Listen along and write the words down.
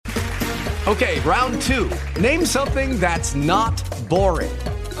Okay, round two. Name something that's not boring.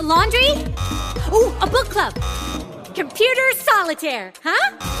 A laundry? Ooh, a book club. Computer solitaire,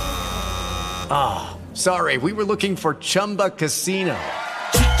 huh? Ah, sorry, we were looking for Chumba Casino.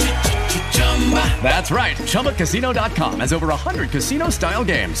 That's right. ChumbaCasino.com has over 100 casino-style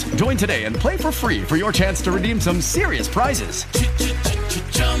games. Join today and play for free for your chance to redeem some serious prizes.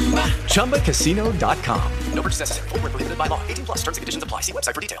 ChumbaCasino.com. No purchase necessary. Void where prohibited by law. 18 plus. Terms and conditions apply. See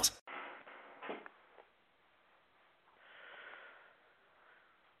website for details.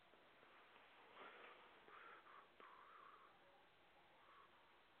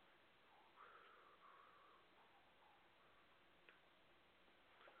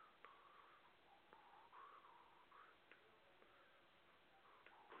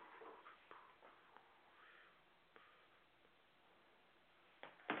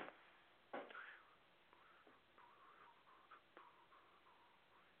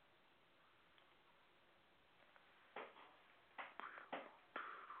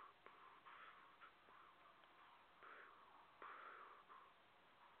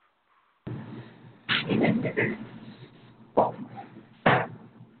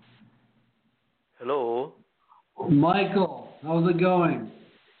 Hello. Michael, how's it going?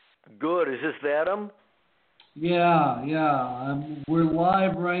 Good. Is this Adam? Yeah. We're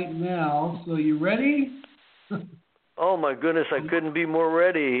live right now, so you ready? Oh, my goodness, I couldn't be more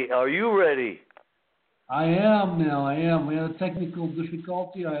ready. Are you ready? I am now, We had a technical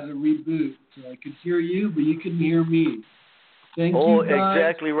difficulty. I had to reboot, so I could hear you, but you couldn't hear me. Thank you, guys.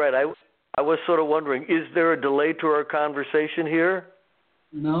 Exactly right. I was sort of wondering, is there a delay to our conversation here?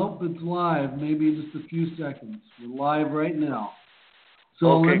 Nope, it's live. Maybe in just a few seconds. We're live right now.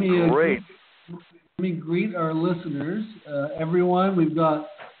 So Okay, great. Let me greet our listeners. Everyone, we've got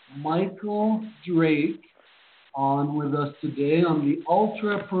Michael Drake on with us today on the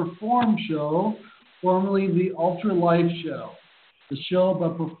Ultra Perform Show, formerly the Ultra Life Show, the show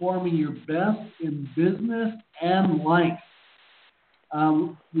about performing your best in business and life.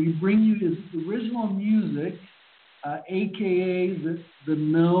 We bring you his original music, a.k.a. the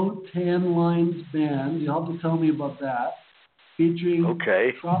No Tan Lines Band. You'll have to tell me about that. Featuring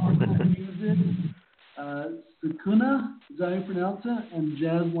tropical music, Sakuna, is that how you pronounce it? And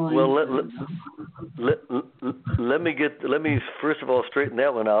jazz lines. Well, let me first of all straighten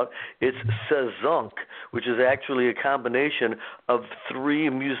that one out. It's SAZZUNK, which is actually a combination of three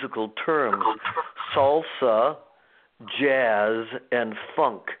musical terms: salsa, jazz, and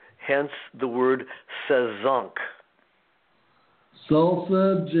funk. Hence the word SAZZUNK.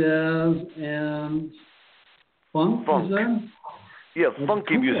 Salsa, jazz, and funk. You said? Yeah,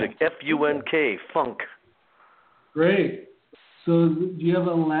 funky music. F-U-N-K, funk. Great. So do you have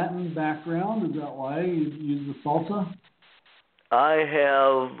a Latin background? Is that why you use the salsa? I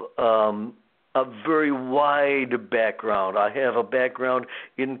have a very wide background. I have a background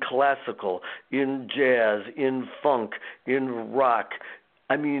in classical, in jazz, in funk, in rock.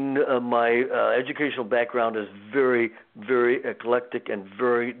 I mean, my educational background is very, very eclectic and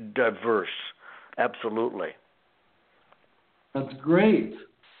very diverse. Absolutely. That's great.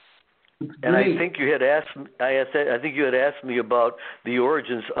 And I think you had asked. I think you had asked me about the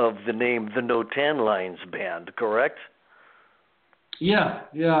origins of the name, the No Tan Lines Band. Correct? Yeah.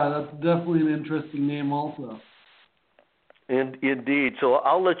 That's definitely an interesting name, also. And indeed. So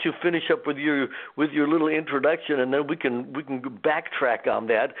I'll let you finish up with your little introduction, and then we can backtrack on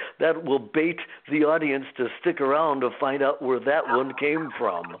that. That will bait the audience to stick around to find out where that one came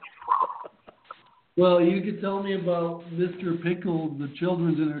from. Well, you could tell me about Mr. Pickles, the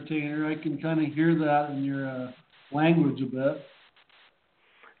children's entertainer. I can kind of hear that in your language a bit.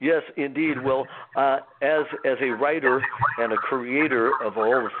 Yes, indeed. Well, as a writer and a creator of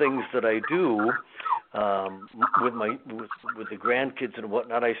all the things that I do, with the grandkids and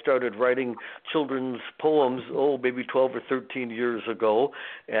whatnot, I started writing children's poems, maybe 12 or 13 years ago,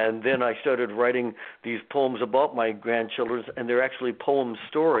 and then I started writing these poems about my grandchildren, and they're actually poem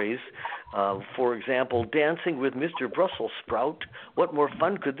stories. For example, Dancing with Mr. Brussels Sprout. What more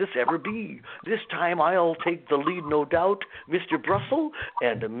fun could this ever be? This time I'll take the lead, no doubt, Mr. Brussel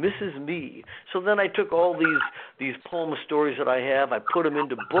and Mrs. Me. So then I took all these poem stories that I have, I put them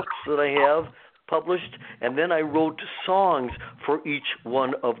into books that I have published, and then I wrote songs for each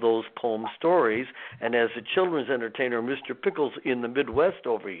one of those poem stories. And as a children's entertainer, Mr. Pickles in the Midwest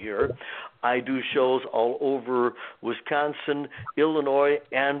over here, I do shows all over Wisconsin, Illinois,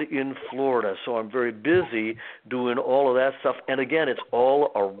 and in Florida. So I'm very busy doing all of that stuff. And again, it's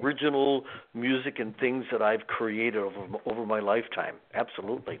all original music and things that I've created over my lifetime.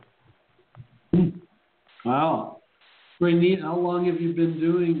 Absolutely. Wow. Very neat. How long have you been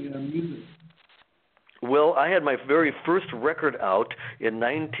doing music? Well, I had my very first record out in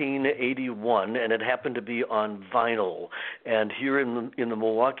 1981, and it happened to be on vinyl. And here in the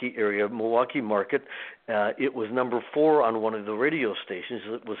Milwaukee area, Milwaukee market, it was number 4 on one of the radio stations.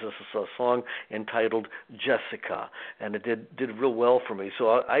 It was a song entitled Jessica, and it did real well for me.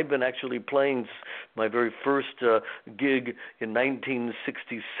 So I've been actually playing my very first gig in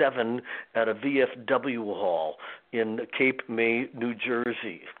 1967 at a VFW hall in Cape May, New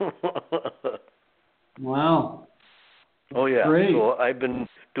Jersey. Wow. Oh, yeah. Great. So I've been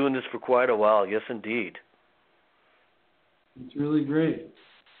doing this for quite a while. Yes, indeed. It's really great.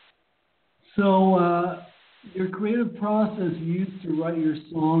 So your creative process used to write your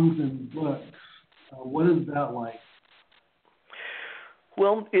songs and books, what is that like?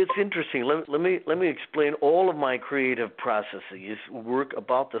 Well, it's interesting. Let me explain. All of my creative processes work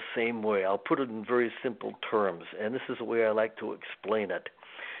about the same way. I'll put it in very simple terms, and this is the way I like to explain it.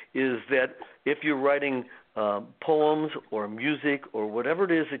 Is that if you're writing poems or music or whatever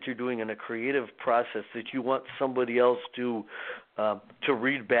it is that you're doing in a creative process that you want somebody else to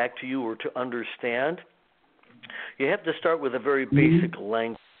read back to you or to understand, you have to start with a very basic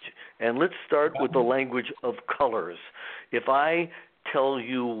language. And let's start with the language of colors. If I tell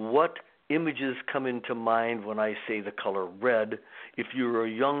you what images come into mind when I say the color red, if you're a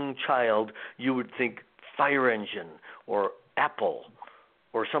young child, you would think fire engine or apple,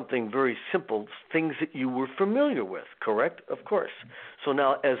 or something very simple, things that you were familiar with, correct? Of course. So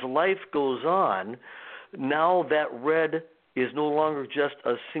now as life goes on, now that red is no longer just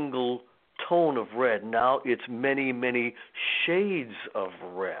a single tone of red. Now it's many, many shades of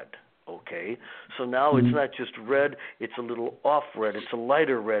red, okay? So now it's not just red, it's a little off red, it's a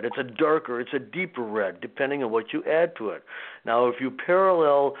lighter red, it's a darker, it's a deeper red, depending on what you add to it. Now if you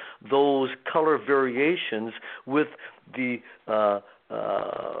parallel those color variations with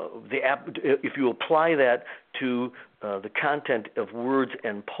if you apply that to the content of words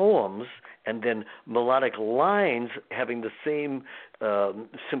and poems, and then melodic lines having the same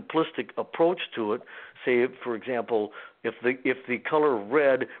simplistic approach to it, say, for example, if the color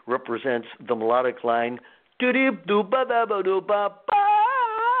red represents the melodic line,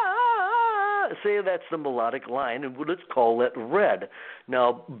 say that's the melodic line, and let's call that red.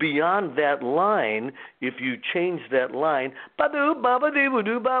 Now, beyond that line, if you change that line,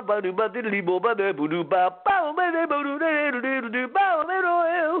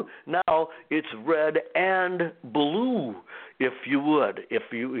 now it's red and blue, if you would,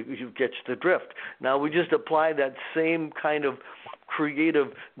 if you catch the drift. Now, we just apply that same kind of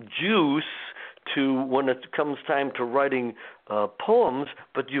creative juice to when it comes time to writing poems,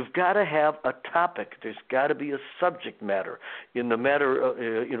 but you've got to have a topic. There's got to be a subject matter. In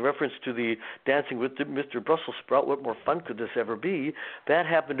reference to the Dancing with Mr. Brussels Sprout, what more fun could this ever be? That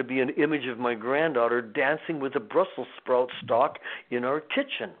happened to be an image of my granddaughter dancing with a Brussels sprout stalk in our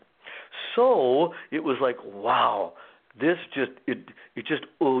kitchen. So it was like, wow. I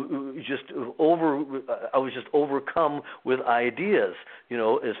was just overcome with ideas,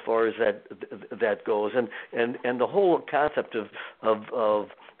 as far as that goes, and the whole concept of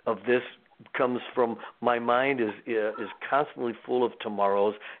this comes from my mind is constantly full of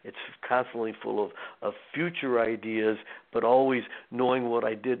tomorrows. It's constantly full of future ideas, but always knowing what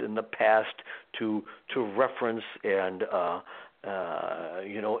I did in the past to reference and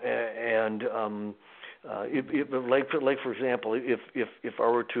like for example, if I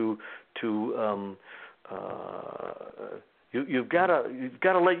were to you've got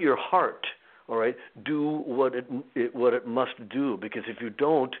to let your heart, all right, do what it must do, because if you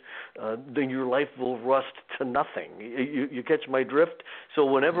don't, then your life will rust to nothing. You catch my drift? So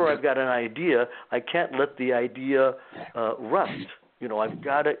whenever I've got an idea, I can't let the idea rust.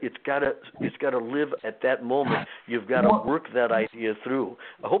 It's got to live at that moment. You've got to work that idea through.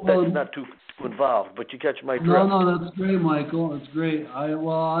 I hope that's not too involved, but you catch my drift. No, that's great, Michael. That's great.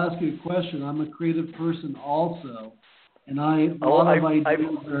 I'll ask you a question. I'm a creative person also, and Adam,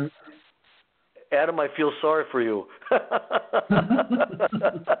 I feel sorry for you.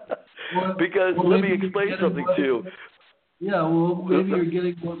 Because let me explain something to you. Yeah, well, maybe you're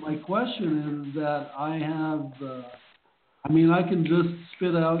getting what my question is, that I have... I can just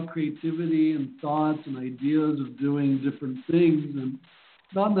spit out creativity and thoughts and ideas of doing different things, and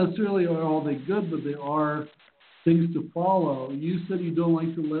not necessarily are all they good, but they are things to follow. You said you don't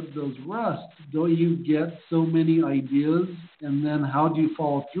like to let those rust. Don't you get so many ideas, and then how do you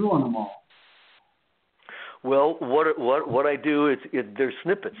follow through on them all? Well, what I do there's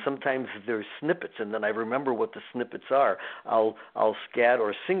snippets. Sometimes there's snippets, and then I remember what the snippets are. I'll scat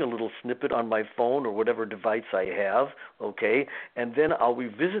or sing a little snippet on my phone or whatever device I have, okay, and then I'll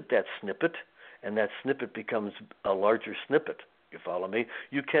revisit that snippet, and that snippet becomes a larger snippet. You follow me?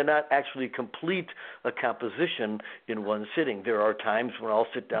 You cannot actually complete a composition in one sitting. There are times when I'll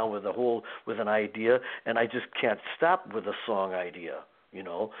sit down with an idea, and I just can't stop with a song idea,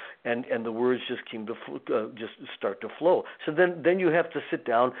 and the words just just start to flow. So then you have to sit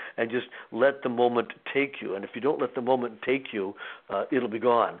down and just let the moment take you. And if you don't let the moment take you, it'll be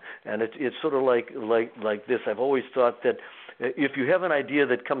gone. And it's sort of like this. I've always thought that if you have an idea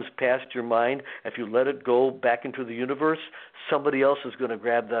that comes past your mind, if you let it go back into the universe, somebody else is going to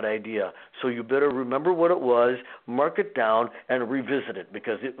grab that idea. So you better remember what it was, mark it down, and revisit it,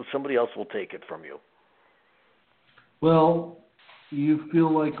 because somebody else will take it from you. Well, you feel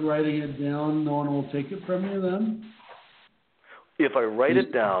like writing it down, no one will take it from you then? If I write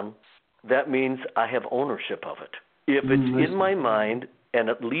it down, that means I have ownership of it. If it's in my mind and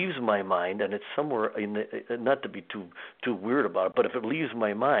it leaves my mind, and it's somewhere not to be too weird about it, but if it leaves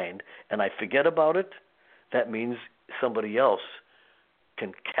my mind and I forget about it, that means somebody else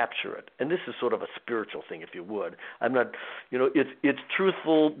can capture it. And this is sort of a spiritual thing, if you would. I'm not, it's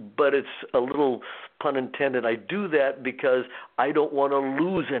truthful, but it's a little pun intended. I do that because I don't want to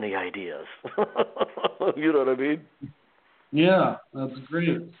lose any ideas. You know what I mean? Yeah, that's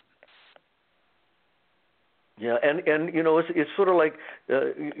great. Yeah, and it's sort of like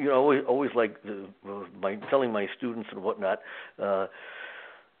always like telling my students and whatnot.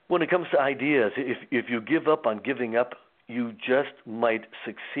 When it comes to ideas, if you give up on giving up, you just might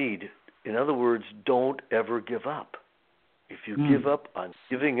succeed. In other words, don't ever give up. If you give up on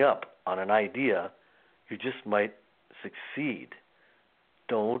giving up on an idea, you just might succeed.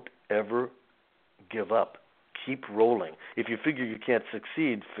 Don't ever give up. Keep rolling. If you figure you can't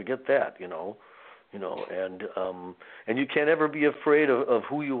succeed, forget that. And you can't ever be afraid of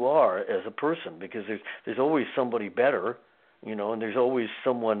who you are as a person, because there's always somebody better, and there's always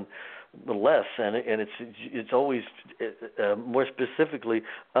someone less, and it's always more specifically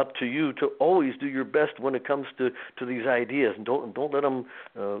up to you to always do your best when it comes to these ideas, and don't let them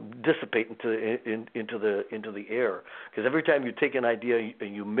dissipate into the air. Because every time you take an idea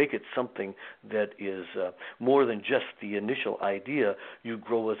and you make it something that is more than just the initial idea, you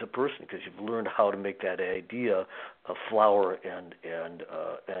grow as a person, because you've learned how to make that idea flower and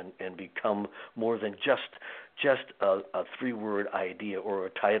become more than just a three-word idea or a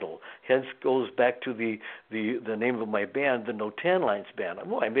title. Hence goes back to the name of my band, the No Tan Lines Band.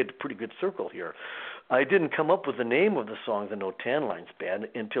 Well, I made a pretty good circle here. I didn't come up with the name of the song, the No Tan Lines Band,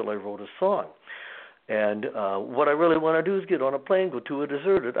 until I wrote a song. And what I really want to do is get on a plane, go to a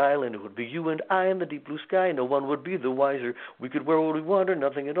deserted island. It would be you and I in the deep blue sky. No one would be the wiser. We could wear what we want or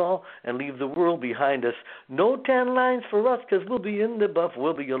nothing at all and leave the world behind us. No tan lines for us, because we'll be in the buff.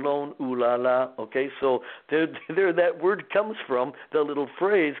 We'll be alone. Ooh la la. Okay, so there that word comes from, the little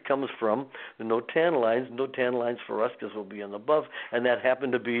phrase comes from the no tan lines for us, because we'll be in the buff. And that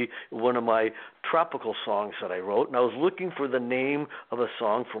happened to be one of my tropical songs that I wrote. And I was looking for the name of a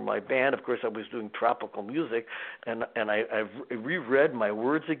song for my band. Of course, I was doing tropical music, and I reread my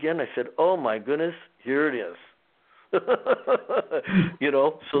words again. I said, "Oh my goodness, here it is."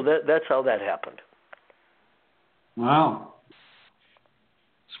 So that's how that happened. Wow,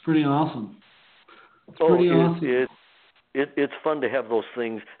 it's pretty awesome. Awesome. It's fun to have those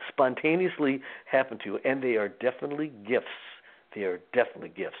things spontaneously happen to you, and they are definitely gifts. They are definitely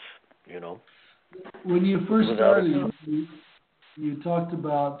gifts. When you first started, you talked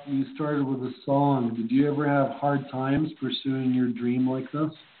about you started with a song. Did you ever have hard times pursuing your dream like this?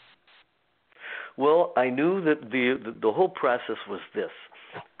 Well, I knew that the whole process was this.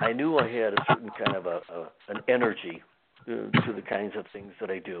 I knew I had a certain kind of an energy to the kinds of things that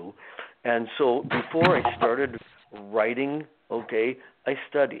I do. And so before I started writing, I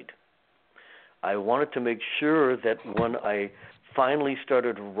studied. I wanted to make sure that when I finally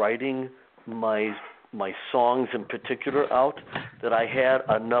started writing my songs in particular out, that I had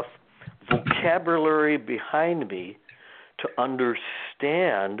enough vocabulary behind me to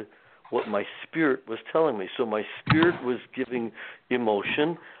understand what my spirit was telling me. So my spirit was giving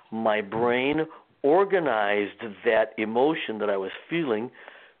emotion. My brain organized that emotion that I was feeling,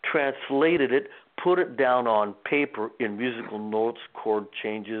 translated it, put it down on paper in musical notes, chord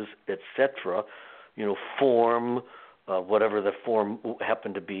changes, etc., form, whatever the form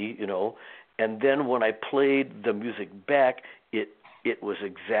happened to be, And then when I played the music back, it was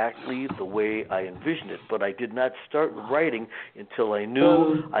exactly the way I envisioned it. But I did not start writing until I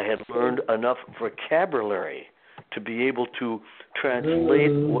knew I had learned enough vocabulary to be able to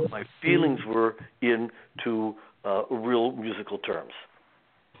translate what my feelings were into real musical terms.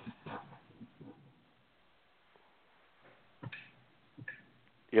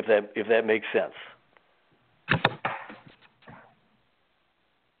 if that makes sense.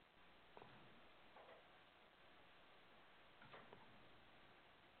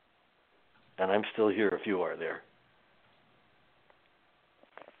 And I'm still here if you are there.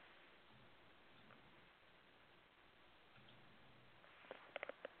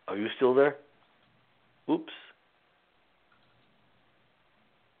 Are you still there? Oops.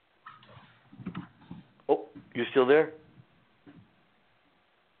 Oh, you still there?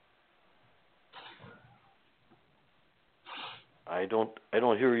 I don't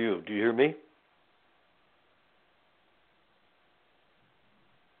hear you. Do you hear me?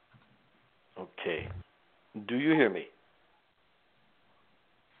 Okay. Do you hear me?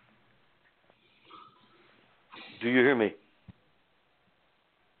 Do you hear me?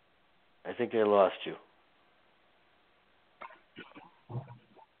 I think I lost you.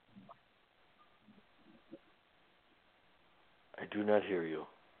 I do not hear you.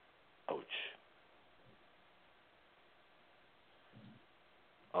 Ouch.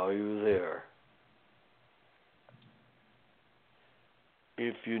 Are you there?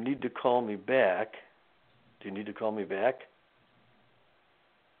 If you need to call me back, do you need to call me back?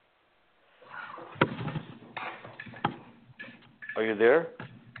 Are you there?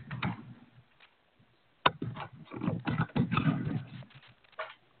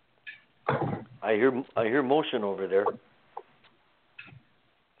 I hear motion over there.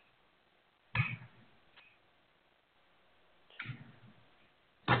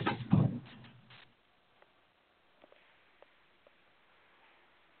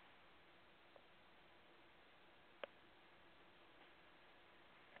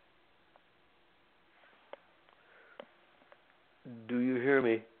 Do you hear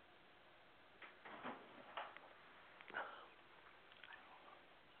me?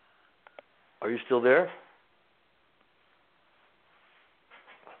 Are you still there?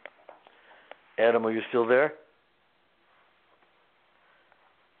 Adam, are you still there?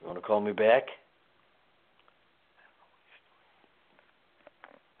 You want to call me back?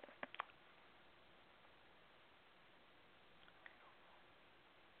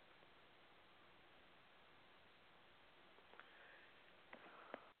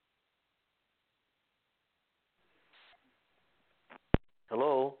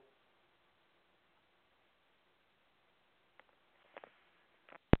 Hello?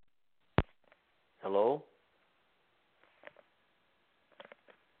 Hello?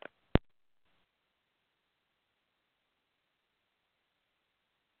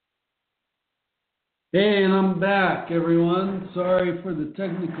 Hey, and I'm back, everyone. Sorry for the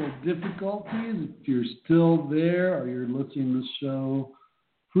technical difficulties. If you're still there or you're listening to the show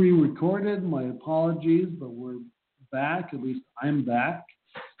pre-recorded, my apologies, but we're back. At least I'm back.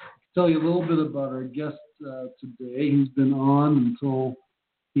 Tell you a little bit about our guest today. He's been on until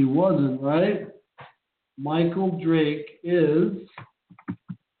he wasn't, right? Michael Drake is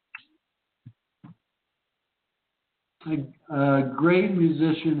a great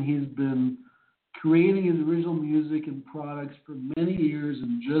musician. He's been creating his original music and products for many years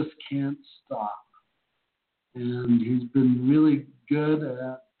and just can't stop. And he's been really good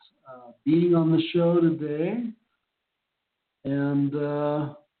at being on the show today. And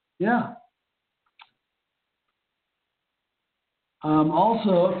yeah.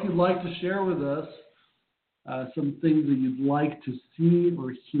 Also, if you'd like to share with us some things that you'd like to see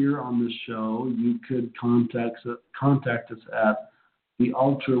or hear on the show, you could contact us at the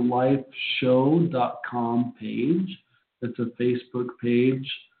ultralifeshow.com page. It's a Facebook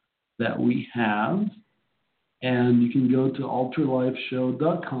page that we have. And you can go to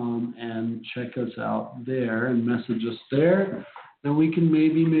ultralifeshow.com and check us out there and message us there. And we can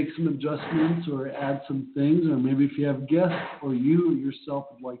maybe make some adjustments or add some things. Or maybe if you have guests or you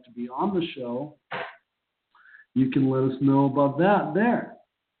yourself would like to be on the show, you can let us know about that there.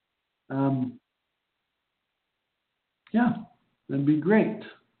 Yeah, that'd be great.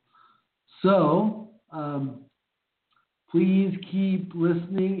 So, please keep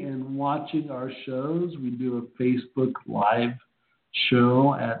listening and watching our shows. We do a Facebook Live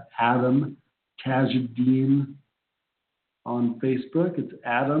show at Adam Tageldin on Facebook. It's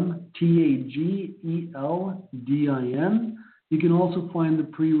Adam, Tageldin. You can also find the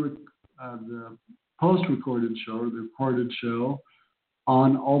post-recorded show, or the recorded show,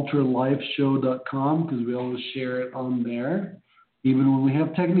 on ultralifeshow.com because we always share it on there. Even when we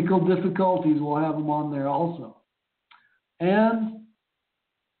have technical difficulties, we'll have them on there also. And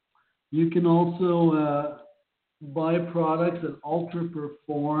you can also buy products at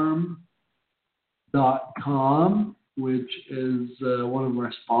ultraperform.com, which is one of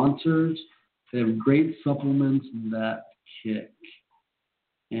our sponsors. They have great supplements that kick.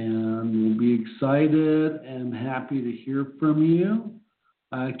 and we'll be excited and happy to hear from you.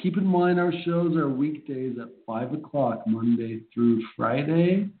 Keep in mind our shows are weekdays at 5 o'clock, Monday through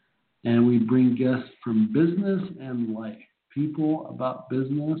Friday, and we bring guests from business and life, people about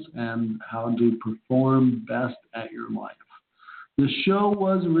business and how to perform best at your life. The show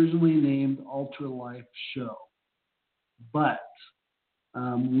was originally named Ultra Life Show, but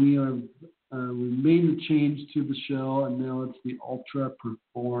we made the change to the show, and now it's the Ultra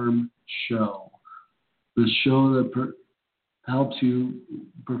Perform Show. The show that helps you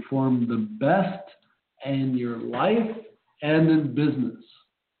perform the best in your life and in business.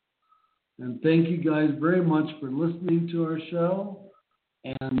 And thank you guys very much for listening to our show.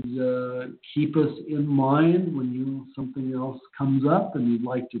 And keep us in mind when something else comes up and you'd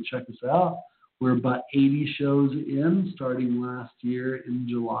like to check us out. We're about 80 shows in, starting last year in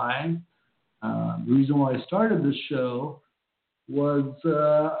July. The reason why I started this show was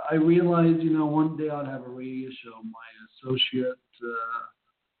I realized, one day I'd have a radio show. My associate,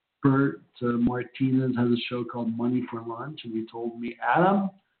 Bert Martinez, has a show called Money for Lunch, and he told me, Adam,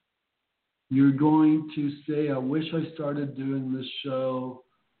 you're going to say, I wish I started doing this show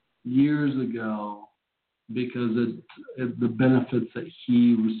years ago, because the benefits that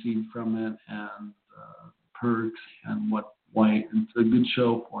he received from it and perks and why it's a good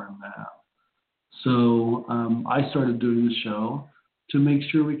show for him to have. So I started doing the show to make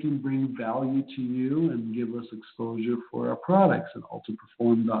sure we can bring value to you and give us exposure for our products at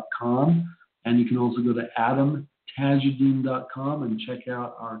ultraperform.com. And you can also go to Tageldin.com and check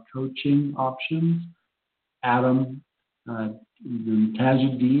out our coaching options. Adam Tageldin,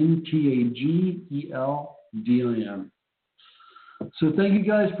 Tageldin. So thank you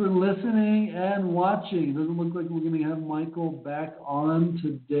guys for listening and watching. It doesn't look like we're going to have Michael back on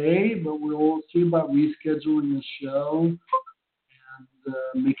today, but we'll see about rescheduling the show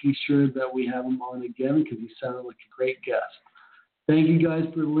and making sure that we have him on again, because he sounded like a great guest. Thank you guys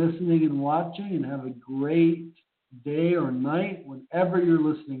for listening and watching, and have a great day or night whenever you're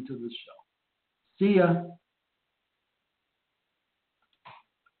listening to this show. See ya.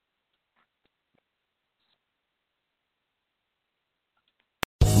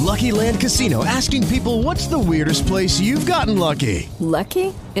 Lucky Land Casino, asking people, what's the weirdest place you've gotten lucky?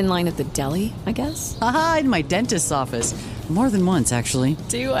 Lucky? In line at the deli, I guess? Aha, in my dentist's office. More than once, actually.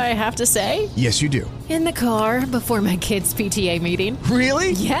 Do I have to say? Yes, you do. In the car before my kids' PTA meeting.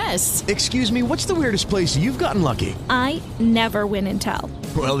 Really? Yes. Excuse me, what's the weirdest place you've gotten lucky? I never win and tell.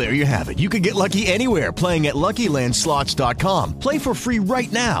 Well, there you have it. You can get lucky anywhere, playing at LuckyLandSlots.com. Play for free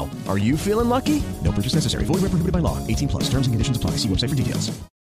right now. Are you feeling lucky? No purchase necessary. Void where prohibited by law. 18+. Terms and conditions apply. See website for details.